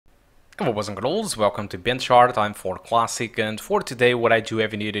Hello boys and girls, welcome to BenchART. I'm for Classic, and for today what I do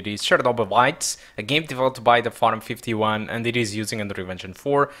have needed is ChernobyLite, a game developed by the Farm 51, and it is using Unreal Engine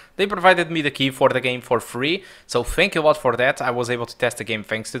 4. They provided me the key for the game for free, so thank you a lot for that. I was able to test the game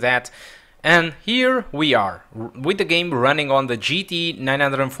thanks to that. And here we are, with the game running on the GT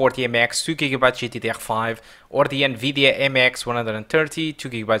 940 MX 2GB GDDR5 or the Nvidia MX130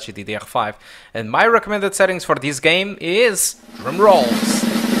 2GB GDDR5. And my recommended settings for this game is, drum rolls,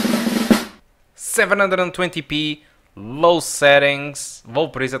 720p, low settings, low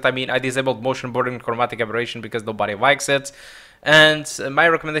preset. I mean, I disabled motion blurring and chromatic aberration because nobody likes it. And my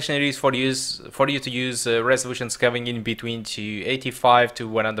recommendation is for you to use resolution scaling in between to 85 to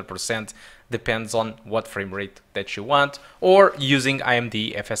 100%, depends on what frame rate that you want, or using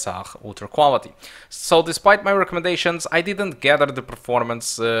AMD FSR Ultra Quality. So despite my recommendations, I didn't gather the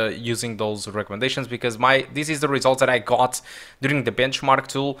performance using those recommendations because this is the results that I got during the benchmark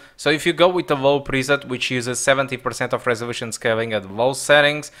tool. So if you go with the low preset, which uses 70% of resolution scaling at low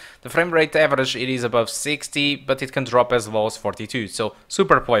settings, the frame rate average it is above 60, but it can drop as low as 42, so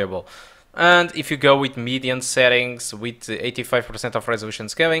super playable. And if you go with median settings with 85% of resolution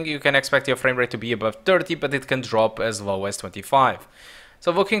scaling, you can expect your frame rate to be above 30, but it can drop as low as 25.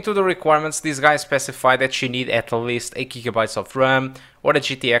 So looking to the requirements, these guys specify that you need at least 8GB of RAM, or the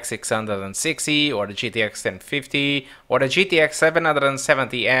GTX 660, or the GTX 1050, or the GTX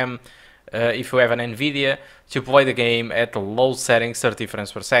 770M, if you have an Nvidia, to play the game at low settings 30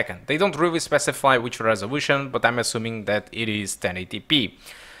 frames per second. They don't really specify which resolution, but I'm assuming that it is 1080p.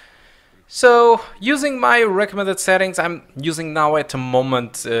 So, using my recommended settings, I'm using now at the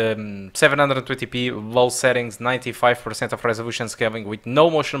moment 720p, low settings, 95% of resolution scaling with no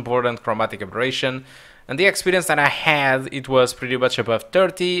motion blur and chromatic aberration. And the experience that I had, it was pretty much above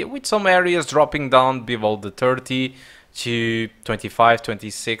 30, with some areas dropping down below the 30 to 25,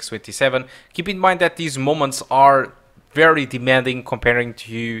 26, 27. Keep in mind that these moments are very demanding comparing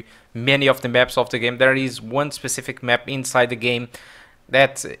to many of the maps of the game. There is one specific map inside the game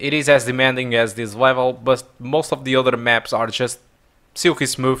that it is as demanding as this level, but most of the other maps are just silky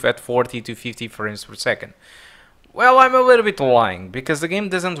smooth at 40 to 50 frames per second. Well, I'm a little bit lying, because the game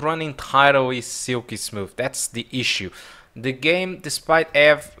doesn't run entirely silky smooth. That's the issue. The game, despite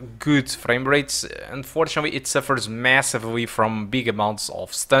have good frame rates, unfortunately it suffers massively from big amounts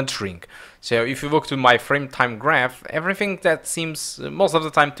of stuttering. So if you look to my frame time graph, everything that seems most of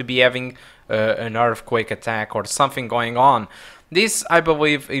the time to be having an earthquake attack or something going on, this, I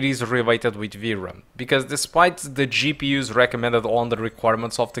believe, it is related with VRAM, because despite the GPUs recommended on the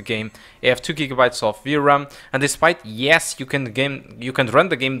requirements of the game, you have 2GB of VRAM, and despite, yes, you can run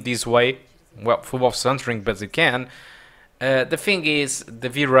the game this way, well, full of stuttering, but you can. The thing is, the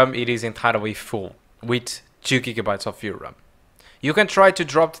VRAM, it is entirely full with 2GB of VRAM. You can try to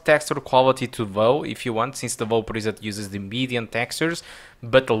drop the texture quality to low if you want, since the low preset uses the median textures,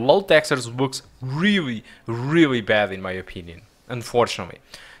 but the low textures looks really, really bad in my opinion, unfortunately.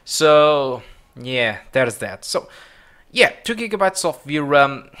 So yeah, there's that. So yeah, 2GB of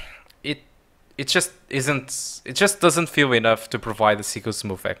VRAM, it just doesn't feel enough to provide a silky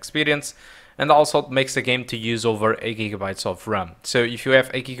smooth experience. And also makes the game to use over 8GB of RAM. So if you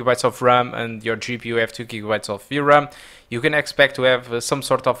have 8GB of RAM and your GPU have 2GB of VRAM, you can expect to have some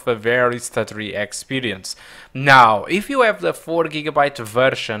sort of a very stuttery experience. Now, if you have the 4GB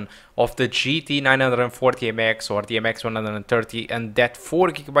version of the GT 940 MX or the MX130, and that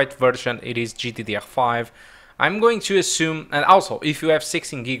 4GB version it is GDDR5, I'm going to assume, and also if you have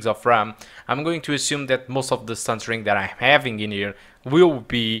 16 gigs of RAM, I'm going to assume that most of the stuttering that I'm having in here will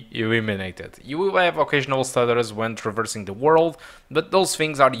be eliminated. You will have occasional stutters when traversing the world, but those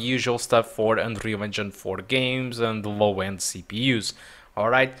things are the usual stuff for Unreal Engine 4 games and low-end CPUs.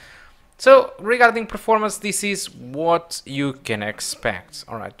 Alright, so regarding performance, this is what you can expect.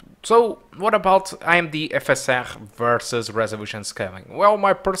 Alright, so what about AMD FSR versus resolution scaling? Well,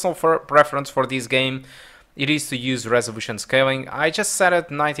 my personal preference for this game, it is to use resolution scaling. I just set it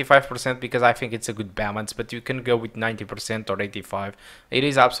 95% because I think it's a good balance, but you can go with 90% or 85%. It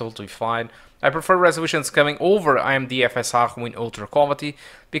is absolutely fine. I prefer resolution scaling over AMD FSR with ultra quality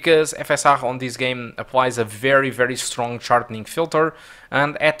because FSR on this game applies a very, very strong sharpening filter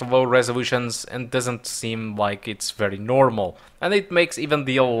and at low resolutions and doesn't seem like it's very normal. And it makes even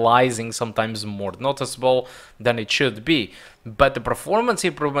the aliasing sometimes more noticeable than it should be. But the performance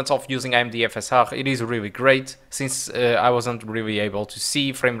improvements of using AMD FSR, it is really great, since I wasn't really able to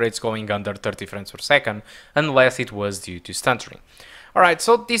see frame rates going under 30 frames per second unless it was due to stuttering. Alright,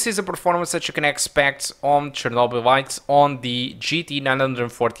 so this is a performance that you can expect on ChernobyLite on the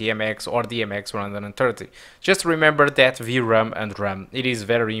GT940 MX or the MX130. Just remember that VRAM and RAM, it is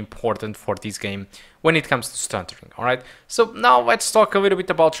very important for this game when it comes to stuttering, alright? So now let's talk a little bit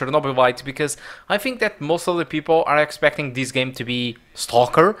about ChernobyLite, because I think that most of the people are expecting this game to be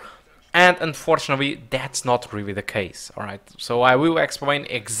Stalker, and unfortunately that's not really the case, alright? So I will explain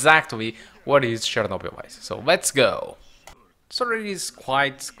exactly what is ChernobyLite. So let's go. So it is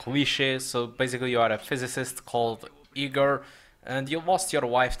quite cliche. So basically you are a physicist called Igor, and you lost your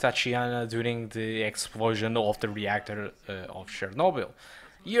wife Tatiana during the explosion of the reactor of Chernobyl.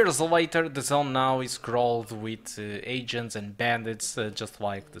 Years later, the zone now is crawled with agents and bandits, just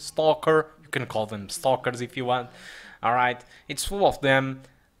like the Stalker. You can call them stalkers if you want. Alright, it's full of them,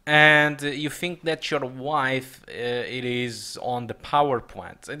 and you think that your wife it is on the power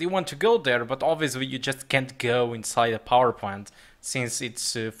plant and you want to go there, but obviously you just can't go inside a power plant since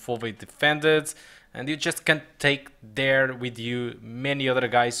it's fully defended, and you just can't take there with you many other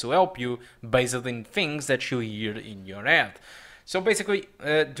guys to help you based on things that you hear in your head. So basically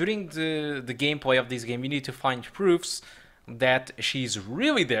during the gameplay of this game, you need to find proofs that she's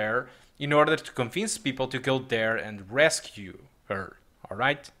really there in order to convince people to go there and rescue her.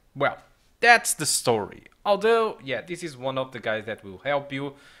 Alright? Well, that's the story. Although, yeah, this is one of the guys that will help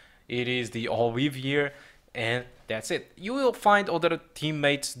you. It is the Olivier, and that's it. You will find other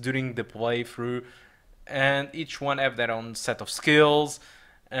teammates during the playthrough, and each one have their own set of skills,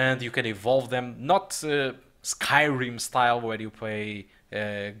 and you can evolve them. Not Skyrim style where you pay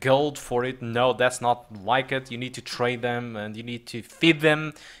gold for it. No, that's not like it. You need to trade them, and you need to feed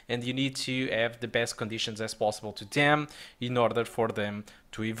them, and you need to have the best conditions as possible to them in order for them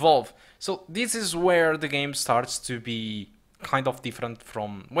to evolve. So this is where the game starts to be kind of different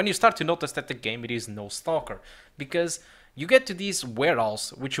from when you start to notice that the game it is no Stalker, because you get to this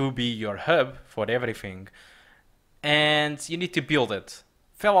warehouse which will be your hub for everything, and you need to build it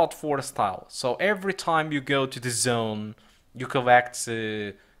Fallout 4 style. So every time you go to the zone, you collect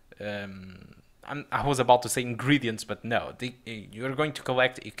I was about to say ingredients, but no, you're going to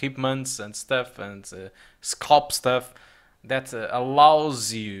collect equipments and stuff, and scope stuff that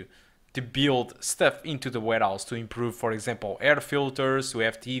allows you to build stuff into the warehouse to improve, for example, air filters, to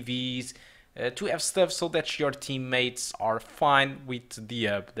have TVs, to have stuff so that your teammates are fine with the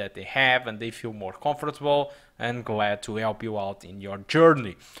hub that they have and they feel more comfortable and glad to help you out in your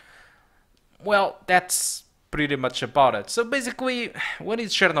journey. Well, that's pretty much about it. So basically, what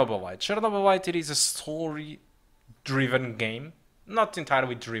is ChernobyLite? ChernobyLite, it is a story-driven game. Not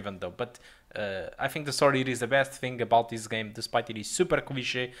entirely driven though, but I think the story is the best thing about this game, despite it is super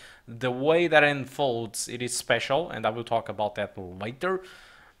cliche. The way that it unfolds, it is special, and I will talk about that later.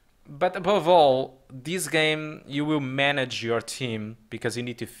 But above all, this game, you will manage your team, because you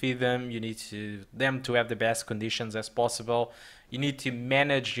need to feed them, you need them to have the best conditions as possible, you need to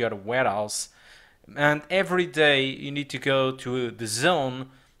manage your warehouse, and every day you need to go to the zone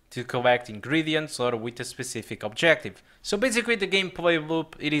to collect ingredients or with a specific objective. So basically the gameplay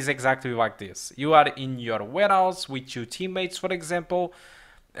loop, it is exactly like this. You are in your warehouse with your teammates, for example,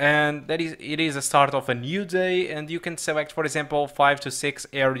 and it is a start of a new day, and you can select, for example, 5 to 6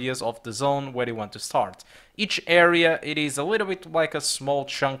 areas of the zone where you want to start. Each area, it is a little bit like a small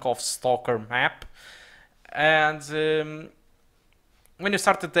chunk of Stalker map, and when you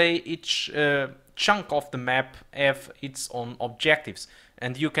start the day, each chunk of the map have its own objectives,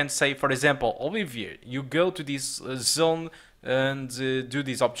 and you can say, for example, Olivier, you go to this zone and do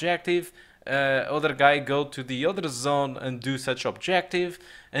this objective, other guy go to the other zone and do such objective,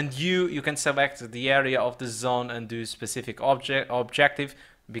 and you can select the area of the zone and do specific objective,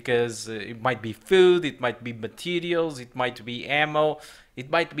 because it might be food, it might be materials, it might be ammo, it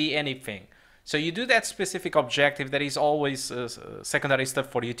might be anything. So you do that specific objective. That is always secondary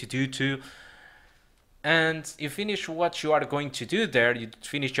stuff for you to do too, and you finish what you are going to do there. You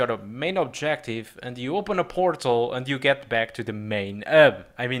finish your main objective and you open a portal and you get back to the main hub,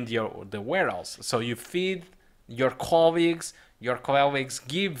 I mean the warehouse. So you feed your colleagues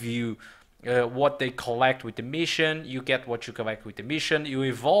give you what they collect with the mission, you get what you collect with the mission, you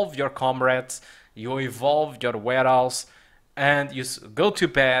evolve your comrades, you evolve your warehouse, and you go to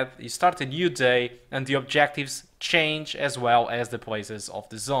bed, you start a new day, and the objectives change as well as the places of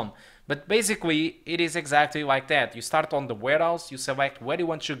the zone. But basically, it is exactly like that. You start on the warehouse, you select where you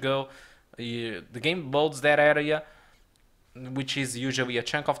want to go, the game loads that area, which is usually a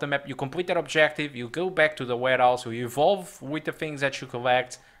chunk of the map. You complete that objective, you go back to the warehouse, you evolve with the things that you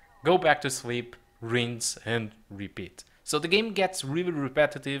collect, go back to sleep, rinse, and repeat. So the game gets really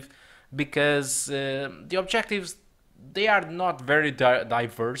repetitive because the objectives, they are not very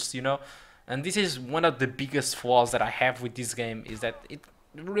diverse, you know. And this is one of the biggest flaws that I have with this game, is that it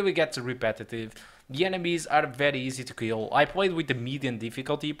really gets repetitive. The enemies are very easy to kill. I played with the medium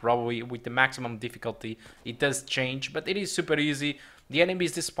difficulty, probably with the maximum difficulty it does change, but it is super easy. The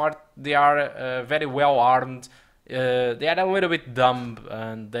enemies this part, they are very well armed. They are a little bit dumb,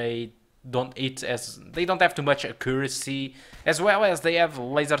 and they don't have too much accuracy, as well as they have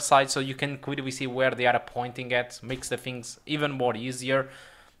laser sights, so you can clearly see where they are pointing at. Makes the things even more easier.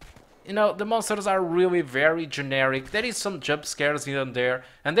 You know, the monsters are really very generic. There is some jump scares here and there,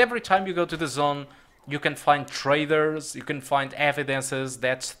 and every time you go to the zone, you can find traders, you can find evidences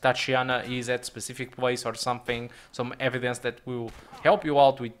that Tatiana is at specific place or something, some evidence that will help you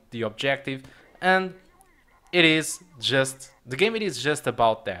out with the objective, and it is just, the game it is just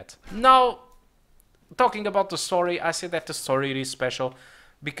about that. Now, talking about the story, I say that the story is special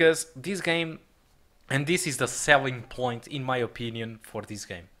because this game, and this is the selling point in my opinion for this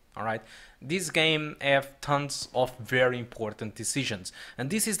game. Alright, this game have tons of very important decisions, and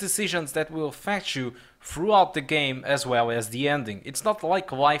this is decisions that will affect you throughout the game as well as the ending. It's not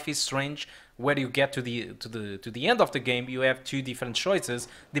like Life is Strange, where you get to the end of the game, you have two different choices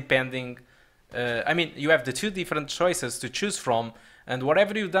depending. I mean, you have the two different choices to choose from, and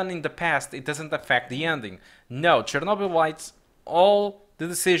whatever you've done in the past, it doesn't affect the ending. No, ChernobyLite, all the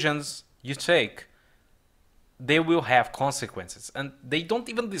decisions you take, they will have consequences, and they don't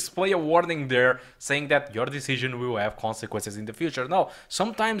even display a warning there saying that your decision will have consequences in the future. No,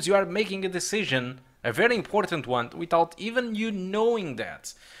 sometimes you are making a decision, a very important one, without even you knowing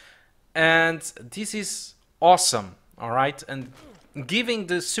that, and this is awesome. All right, and giving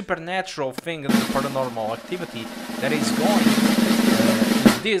the supernatural thing and the paranormal activity that is going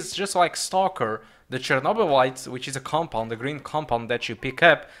in this, just like Stalker, the ChernobyLite, which is a compound, a green compound that you pick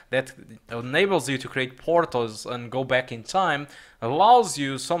up that enables you to create portals and go back in time, allows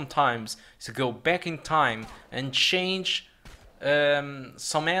you sometimes to go back in time and change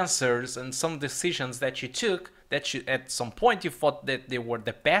some answers and some decisions that you took, that you at some point you thought that they were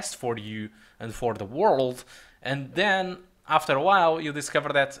the best for you and for the world, and then after a while you discover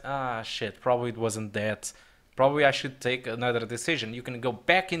that, shit, probably it wasn't that. Probably I should take another decision. You can go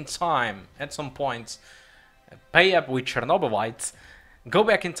back in time at some point, pay up with ChernobyLite, go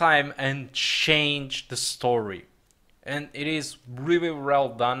back in time and change the story. And it is really well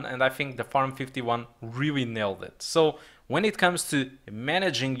done, and I think the Farm 51 really nailed it. So when it comes to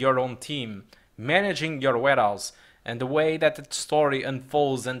managing your own team, managing your warehouse, and the way that the story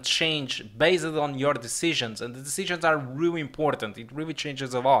unfolds and change based on your decisions, and the decisions are really important, it really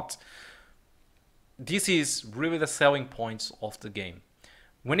changes a lot. This is really the selling points of the game.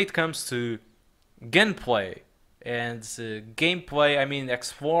 When it comes to gameplay and I mean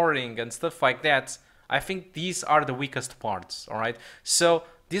exploring and stuff like that, I think these are the weakest parts. All right, so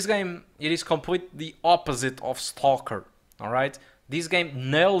this game, it is complete the opposite of Stalker. All right, this game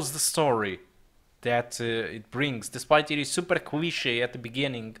nails the story that it brings, despite it is super cliche at the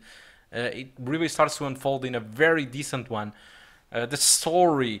beginning. It really starts to unfold in a very decent one. The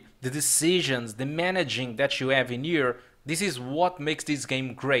story, the decisions, the managing that you have in here, this is what makes this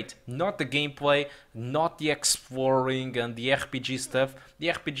game great. Not the gameplay, not the exploring and the RPG stuff. The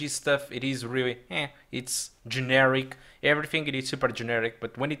RPG stuff, it is really, it's generic. Everything, it is super generic.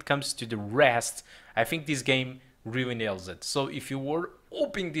 But when it comes to the rest, I think this game really nails it. So if you were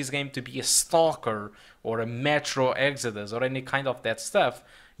hoping this game to be a Stalker or a Metro Exodus or any kind of that stuff,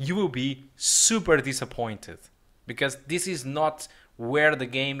 you will be super disappointed. Because this is not where the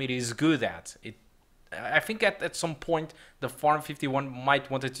game it is good at. I think at some point the Farm 51 might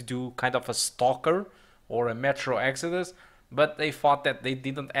wanted to do kind of a Stalker or a Metro Exodus, but they thought that they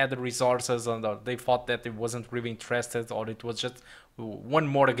didn't add the resources, and they thought that it wasn't really interested, or it was just one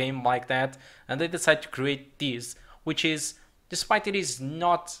more game like that, and they decided to create this, which is, despite it is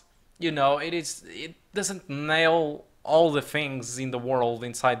not, you know, it doesn't nail all the things in the world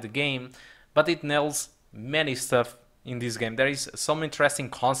inside the game, but it nails many stuff in this game. There is some interesting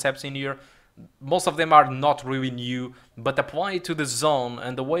concepts in here. Most of them are not really new, but applied to the zone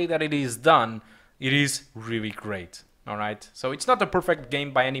and the way that it is done, it is really great. Alright, so it's not a perfect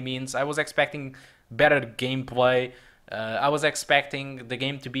game by any means. I was expecting better gameplay. I was expecting the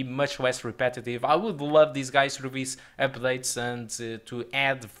game to be much less repetitive. I would love these guys to release updates and to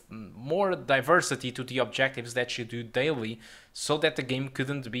add more diversity to the objectives that you do daily, so that the game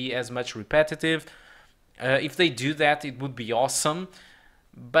couldn't be as much repetitive. If they do that, it would be awesome.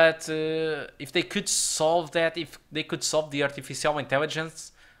 But if they could solve that, if they could solve the artificial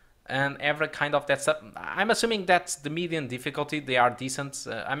intelligence and every kind of that stuff, I'm assuming that's the medium difficulty, they are decent.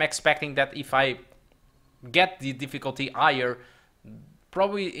 I'm expecting that if I get the difficulty higher,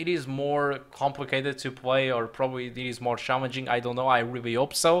 probably it is more complicated to play, or probably it is more challenging. I don't know, I really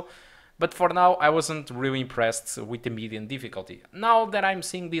hope so. But for now, I wasn't really impressed with the medium difficulty. Now that I'm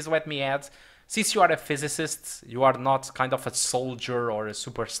seeing this, let me add, since you are a physicist, you are not kind of a soldier or a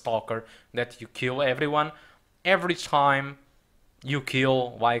super stalker that you kill everyone. Every time you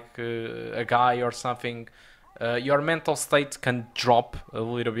kill like a guy or something, your mental state can drop a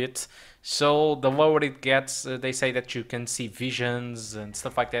little bit. So the lower it gets, they say that you can see visions and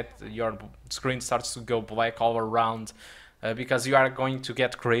stuff like that. Your screen starts to go black all around because you are going to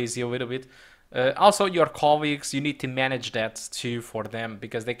get crazy a little bit. Also, your colleagues, you need to manage that too for them,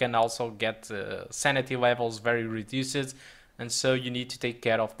 because they can also get sanity levels very reduced, and so you need to take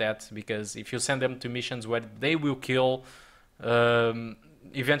care of that, because if you send them to missions where they will kill,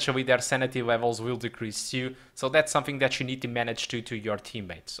 eventually their sanity levels will decrease too. So that's something that you need to manage to your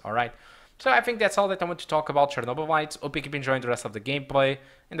teammates, alright? So I think that's all that I want to talk about ChernobyLite. Hope you keep enjoying the rest of the gameplay,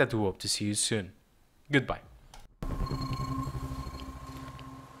 and I do hope to see you soon. Goodbye.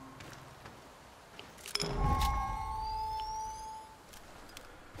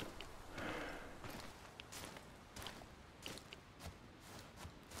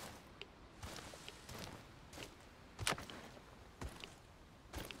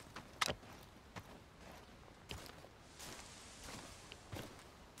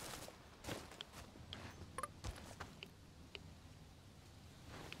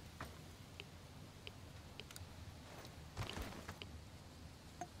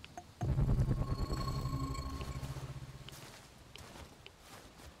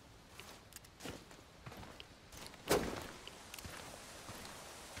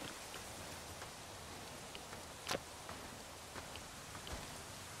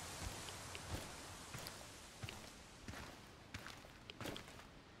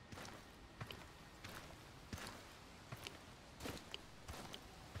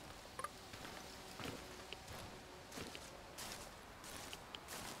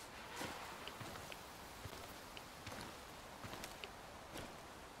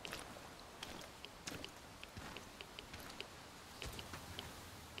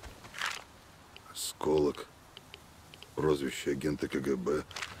 Осколок. Прозвище агента КГБ.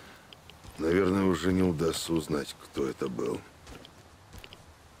 Наверное, уже не удастся узнать, кто это был.